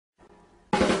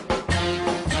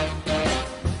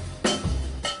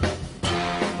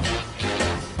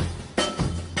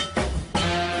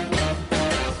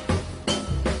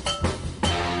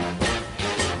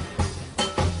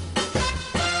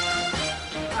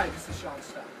Hi, this is Cory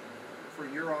Stopp for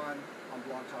You're On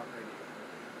Blog Talk Radio.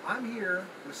 I'm here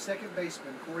with second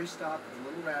baseman Cory Stopp of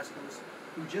the Little Rascals,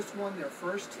 who just won their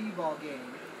first T-ball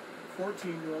game,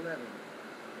 14-11.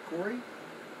 Cory,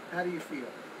 how do you feel?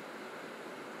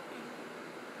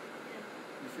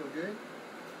 You feel good?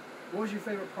 What was your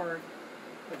favorite part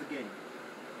of the game?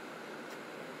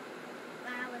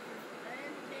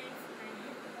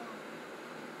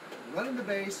 Running the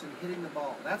base and hitting the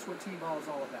ball. That's what T-ball is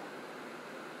all about.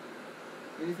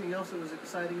 Anything else that was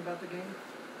exciting about the game?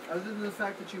 Other than the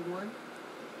fact that you won?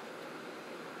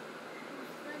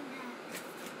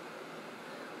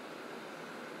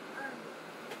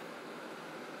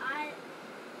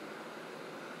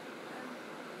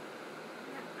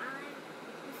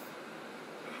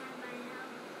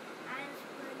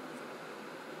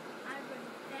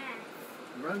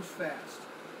 Runs fast.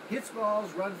 Hits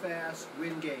balls, run fast,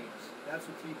 win games. That's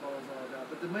what T-ball is all about.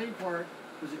 But the main part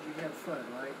was that you had fun,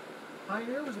 right?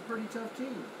 Pioneer was a pretty tough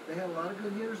team. They had a lot of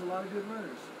good hitters, a lot of good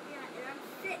runners. Yeah, and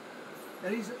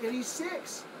I'm 6. And he's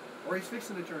 6. Or he's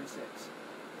fixing to turn 6.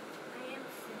 I am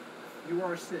 6. You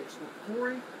are 6. Well,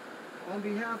 Cory, on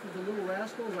behalf of the Little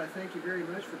Rascals, I thank you very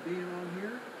much for being on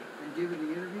here and giving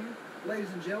the interview.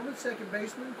 Ladies and gentlemen, second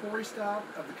baseman Cory Stopp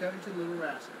of the Covington Little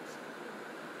Rascals.